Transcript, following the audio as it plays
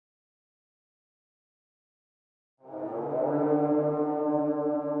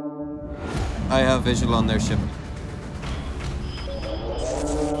I have visual on their ship.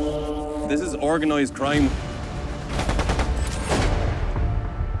 This is organized crime.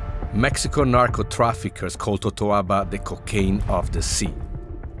 Mexican narco-traffickers call Totoaba the cocaine of the sea.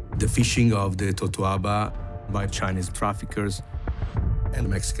 The fishing of the Totoaba by Chinese traffickers and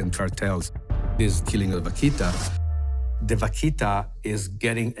Mexican cartels is killing of vaquita. The vaquita is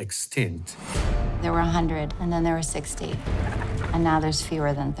getting extinct. There were 100, and then there were 60. And now there's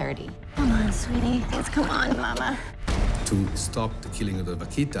fewer than 30. Come on, sweetie. Let's come on, Mama. To stop the killing of the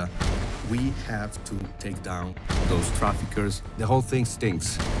vaquita, we have to take down those traffickers. The whole thing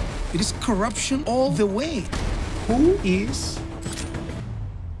stinks. It is corruption all the way. Who is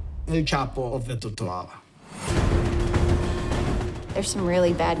El Chapo of the Totoaba? There's some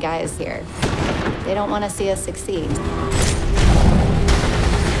really bad guys here. They don't want to see us succeed.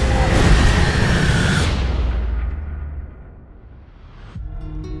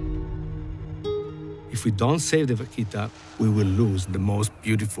 If we don't save the vaquita, we will lose the most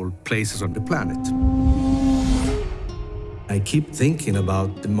beautiful places on the planet. I keep thinking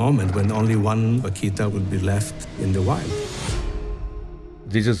about the moment when only one vaquita will be left in the wild.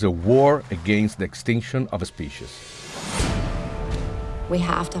 This is a war against the extinction of a species. We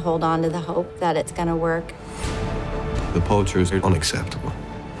have to hold on to the hope that it's going to work. The poachers are unacceptable.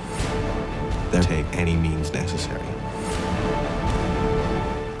 They'll take any means necessary.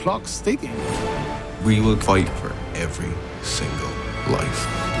 Clock's ticking. We will fight for every single life.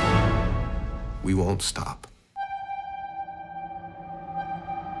 We won't stop.